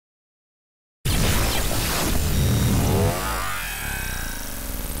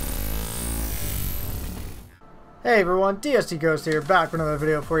Hey everyone, DSDghost here, back with another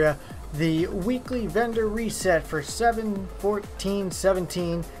video for you. The weekly vendor reset for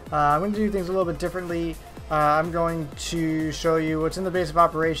 7/14/17. I'm going to do things a little bit differently. I'm going to show you what's in the base of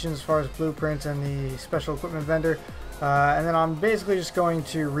operations as far as blueprints and the special equipment vendor. And then I'm basically just going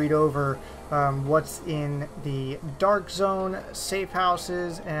to read over what's in the dark zone, safe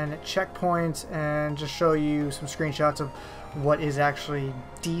houses, and checkpoints, and just show you some screenshots of what is actually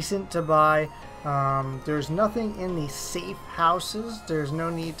decent to buy. There's nothing in the safe houses. There's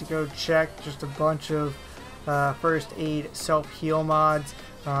no need to go check. Just a bunch of first aid self-heal mods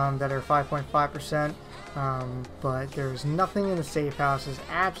that are 5.5%. But there's nothing in the safe houses.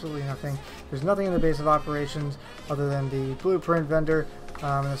 Absolutely nothing. There's nothing in the base of operations other than the blueprint vendor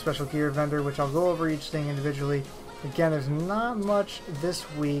and the special gear vendor, which I'll go over each thing individually. Again, there's not much this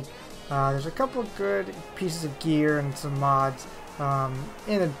week. There's a couple of good pieces of gear and some mods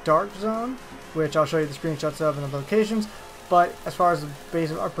in a dark zone, which I'll show you the screenshots of and the locations. But as far as the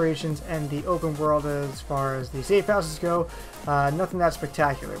base of operations and the open world as far as the safe houses go, nothing that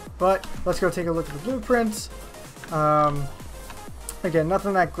spectacular. But let's go take a look at the blueprints. Again,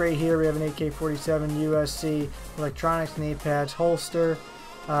 nothing that great here. We have an AK-47 USC, electronics, knee pads, holster,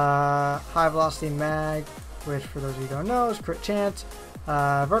 high velocity mag, which for those of you who don't know is crit chance,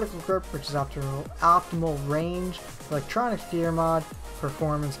 vertical grip, which is optimal range, electronics gear mod,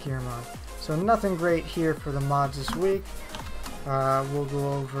 performance gear mod. So nothing great here for the mods this week. We'll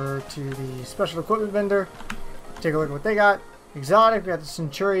go over to the special equipment vendor, take a look at what they got. Exotic, we got the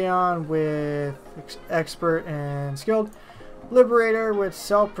Centurion with expert and skilled, Liberator with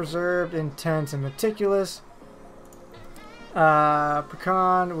self-preserved, intense, and meticulous,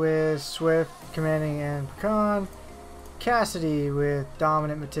 Pecan with swift, commanding, and pecan, Cassidy with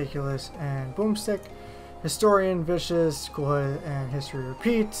dominant, meticulous, and boomstick, Historian, vicious, cool, and history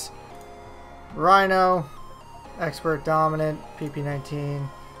repeats, Rhino, expert, dominant, PP19,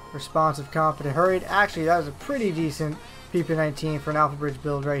 responsive, confident, hurried. Actually, that was a pretty decent PP19 for an Alpha Bridge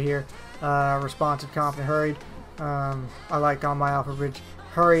build right here. Responsive, confident, hurried. I like on my Alpha Bridge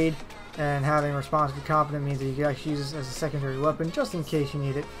hurried, and having responsive and confident means that you can actually use this as a secondary weapon just in case you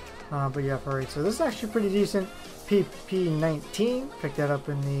need it. But you have hurried. So this is actually pretty decent. PP19, picked that up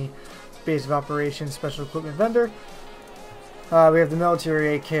in the base of operations special equipment vendor. We have the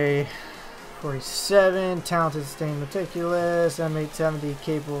military AK-47, talented, sustained, meticulous, M870,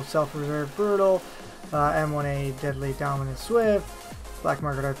 capable, self-reserved, brutal, M1A, deadly, dominant, swift, black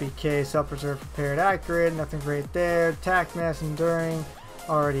market RPK, self-preserved, prepared, accurate, nothing great there, tact mass, enduring,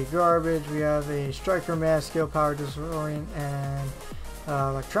 already garbage. We have a striker mass, skill, power, disorient, and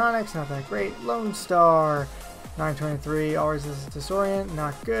electronics, not that great. Lone Star, 923, all resistance, disorient,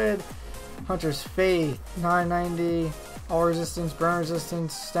 not good. Hunter's Faith, 990, all resistance, burn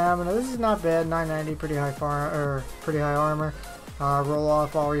resistance, stamina. This is not bad. 990, pretty high armor. Roll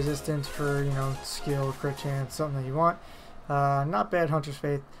off, all resistance for, you know, skill, crit chance, something that you want. Not bad. Hunter's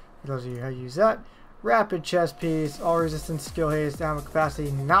Faith, for those of you who use that. Rapid chest piece, all resistance, skill, haste, ammo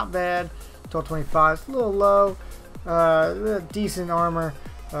capacity, not bad. 1225, it's a little low. Decent armor.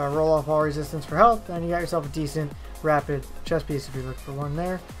 Roll off, all resistance for health, and you got yourself a decent rapid chest piece if you look for one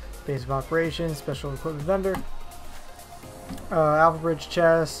there. Base of operations, special equipment vendor. Alpha Bridge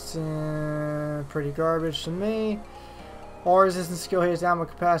chest, pretty garbage to me. All resistance, skill, haste, ammo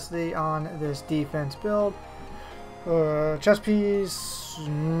capacity on this defense build. Chest piece,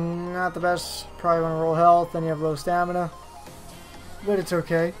 not the best. Probably want to roll health, then you have low stamina, but it's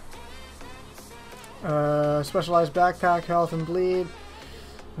okay. Specialized backpack, health and bleed,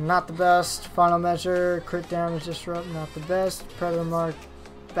 not the best. Final measure, crit damage, disrupt, not the best. Predator mark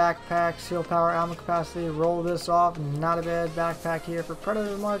backpack, seal power, ammo capacity, roll this off, not a bad backpack here for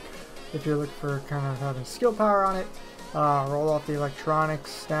Predator mark if you're looking for kind of having skill power on it. Roll off the electronics,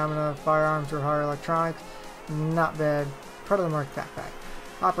 stamina, firearms, or higher electronics, not bad. Predator mark backpack.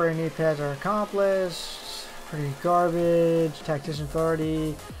 Operator knee pads are accomplished, pretty garbage. Tactician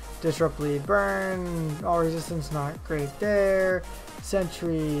authority, disrupt, bleed, burn, all resistance, not great there.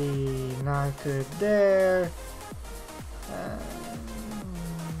 Sentry, not good there.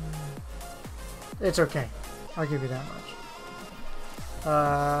 It's okay. I'll give you that much.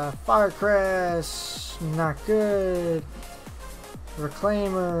 Firecrest, not good.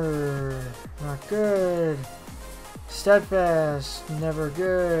 Reclaimer, not good. Steadfast, never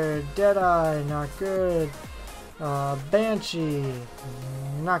good. Deadeye, not good. Banshee,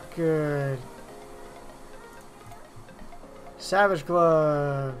 not good. Savage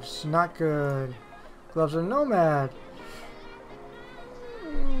gloves, not good. Gloves of Nomad,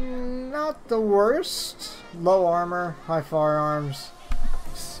 not the worst. Low armor, high firearms,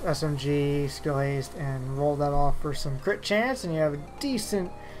 SMG, skill haste, and roll that off for some crit chance, and you have a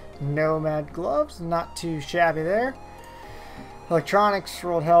decent Nomad gloves, not too shabby there. Electronics,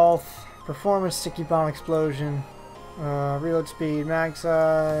 rolled health, performance, sticky bomb explosion, reload speed, mag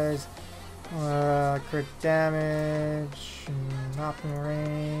size, crit damage, optimal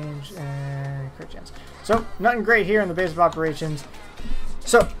range, and crit chance. So nothing great here in the base of operations.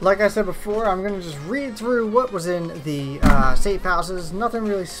 So, like I said before, I'm going to just read through what was in the safe houses. Nothing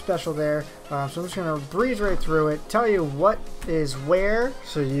really special there. So I'm just going to breeze right through it, tell you what is where,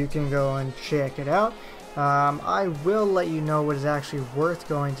 so you can go and check it out. I will let you know what is actually worth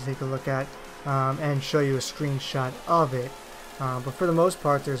going to take a look at and show you a screenshot of it. But for the most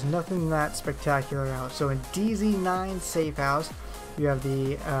part, there's nothing that spectacular out. So in DZ9 safe house, you have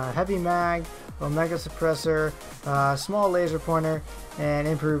the heavy mag, Omega suppressor, small laser pointer, and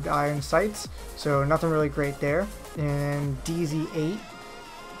improved iron sights. So nothing really great there. In DZ8,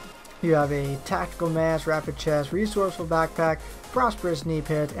 you have a tactical mask, rapid chest, resourceful backpack, prosperous knee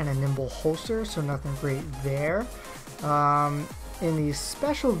pads, and a nimble holster. So nothing great there. In the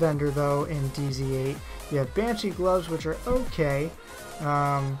special vendor though, in DZ8, you have Banshee gloves, which are okay.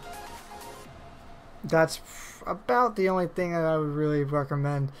 That's about the only thing that I would really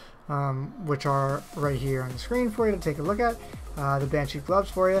recommend, which are right here on the screen for you to take a look at. The Banshee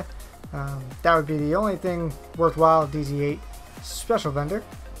gloves for you. That would be the only thing worthwhile. DZ8 special vendor.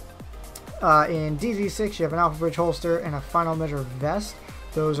 In DZ6, you have an Alpha Bridge holster and a Final Measure vest.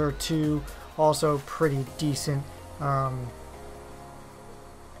 Those are two also pretty decent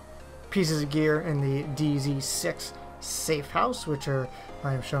pieces of gear in the DZ6 safe house, which are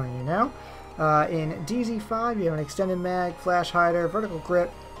I am showing you now. In DZ5, you have an extended mag, flash hider, vertical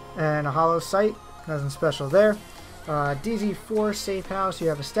grip, and a hollow sight. Nothing special there. DZ4 safe house, you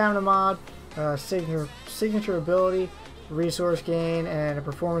have a stamina mod, signature ability, resource gain, and a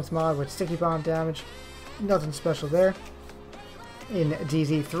performance mod with sticky bomb damage. Nothing special there. In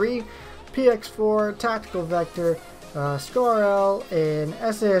DZ3, PX4, tactical vector, SCAR-L, an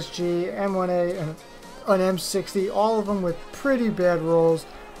SASG, M1A, and an M60, all of them with pretty bad rolls,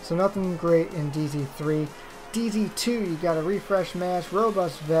 so nothing great in DZ3. DZ2, you got a refresh mask,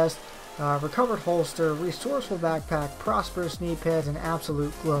 robust vest, recovered holster, resourceful backpack, prosperous knee pads, and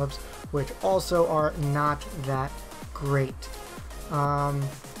absolute gloves, which also are not that great.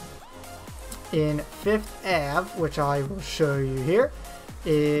 In 5th Ave, which I will show you here,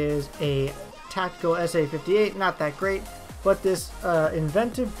 is a tactical SA-58, not that great, but this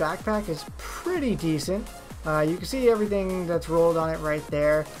inventive backpack is pretty decent. You can see everything that's rolled on it right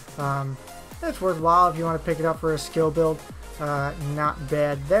there. It's worthwhile if you want to pick it up for a skill build. Not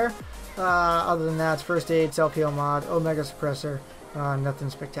bad there. Other than that, it's first aid, self-heal mod, Omega suppressor, nothing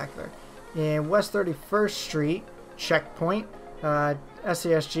spectacular. In West 31st Street, checkpoint,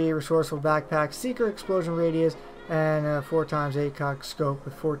 SASG, resourceful backpack, seeker explosion radius, and a 4x ACOG scope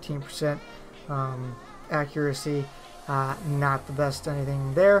with 14% accuracy. Not the best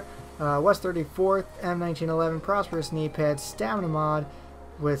anything there. West 34th, M1911, prosperous knee pad, stamina mod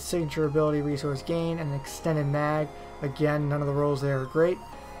with signature ability, resource gain, and an extended mag. Again, none of the rolls there are great.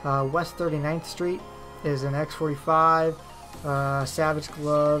 West 39th Street is an X45, Savage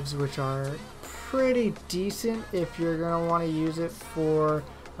gloves, which are pretty decent if you're going to want to use it for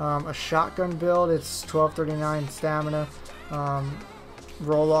a shotgun build. It's 1239 stamina,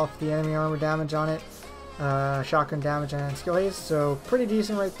 roll off the enemy armor damage on it, shotgun damage, and skill haste, so pretty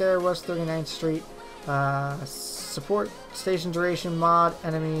decent right there. West 39th Street. Support station duration mod,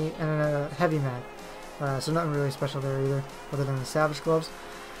 enemy, and a heavy mag. So nothing really special there either, other than the Savage gloves.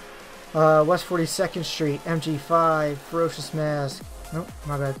 West 42nd Street, MG5, ferocious mask. Nope,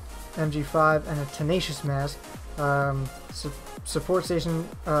 my bad. MG5 and a tenacious mask. Support station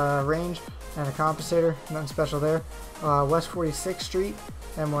range and a compensator. Nothing special there. West 46th Street,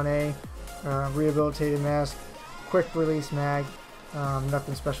 M1A, rehabilitated mask, quick release mag.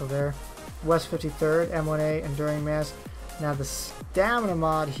 Nothing special there. West 53rd, M1A, enduring mask. Now the stamina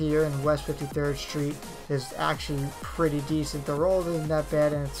mod here in West 53rd Street is actually pretty decent. The roll isn't that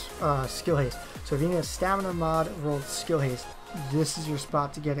bad, and it's skill haste. So if you need a stamina mod rolled skill haste, this is your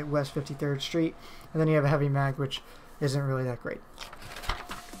spot to get it, West 53rd Street. And then you have a heavy mag, which isn't really that great.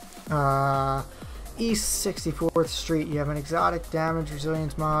 East 64th Street, you have an exotic damage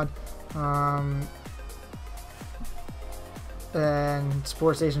resilience mod, and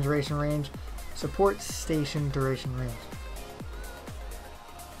support station duration range. Support station duration range.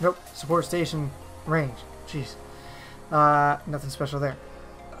 Nope, support station range. Jeez. Nothing special there.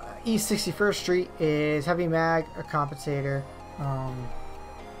 East 61st Street is heavy mag, a compensator,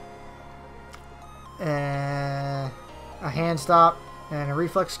 a hand stop, and a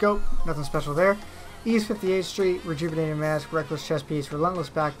reflex scope, nothing special there. East 58th Street, rejuvenating mask, reckless chest piece, relentless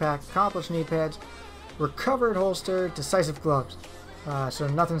backpack, accomplished knee pads, recovered holster, decisive gloves. So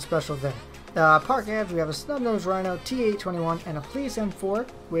nothing special there. Park Ave, we have a snub-nosed Rhino, T821, and a Police M4,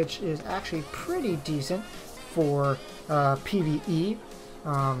 which is actually pretty decent for PvE.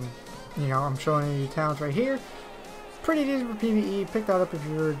 You know, I'm showing you talents right here. Pretty decent for PvE. Pick that up if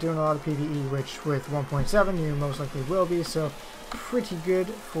you're doing a lot of PvE, which with 1.7 you most likely will be. So pretty good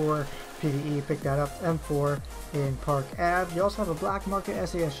for PvE. Pick that up. M4 in Park Ave. You also have a black market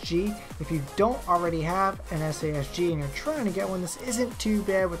SASG. If you don't already have an SASG and you're trying to get one, this isn't too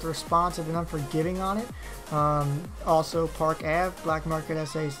bad with responsive and unforgiving on it. Also Park Ave, black market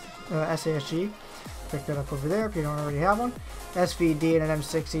SASG. Pick that up over there if you don't already have one. SVD and an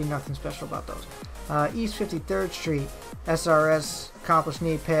M60, nothing special about those. East 53rd Street, SRS, accomplished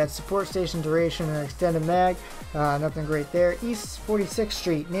knee pads, support station duration, and extended mag, nothing great there. East 46th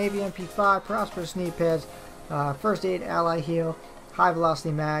Street, Navy MP5, prosperous knee pads, first aid ally heal, high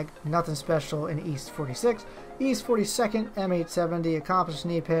velocity mag, nothing special in East 46. East 42nd, M870, accomplished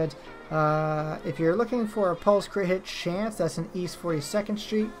knee pads. If you're looking for a pulse crit hit chance, that's in East 42nd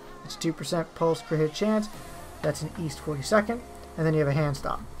Street. It's 2% pulse crit hit chance. That's in East 42nd. And then you have a hand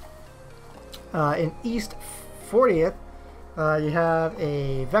stop. In East 40th, you have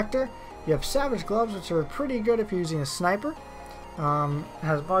a Vector. You have Savage Gloves, which are pretty good if you're using a sniper.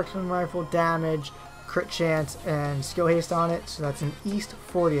 Has marksman rifle damage, crit chance, and skill haste on it. So that's in East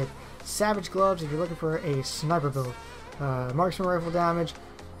 40th. Savage Gloves if you're looking for a sniper build. Marksman rifle damage,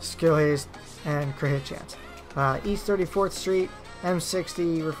 skill haste, and crit hit chance. East 34th Street,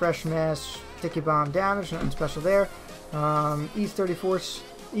 M60, refresh mask, sticky bomb damage, nothing special there. East 31st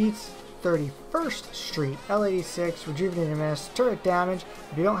Street, L86, rejuvenating mask, turret damage.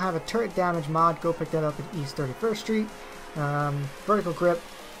 If you don't have a turret damage mod, go pick that up at East 31st Street. Vertical grip,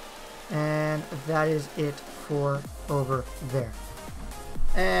 and that is it for over there.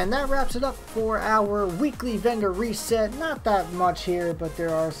 And that wraps it up for our weekly vendor reset. Not that much here, but there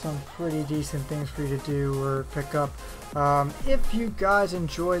are some pretty decent things for you to do or pick up. If you guys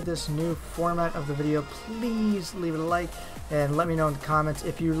enjoyed this new format of the video, please leave it a like and let me know in the comments.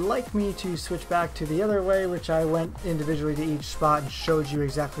 If you'd like me to switch back to the other way, which I went individually to each spot and showed you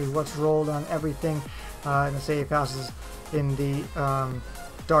exactly what's rolled on everything in the safe houses, in the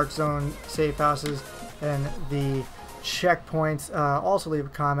dark zone safe houses, and the checkpoints, also leave a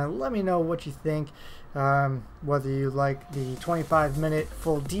comment. Let me know what you think, whether you like the 25-minute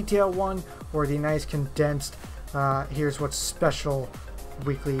full detail one or the nice condensed here's what's special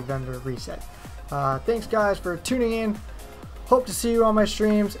weekly vendor reset. Thanks guys for tuning in. Hope to see you on my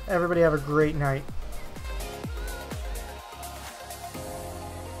streams. Everybody have a great night.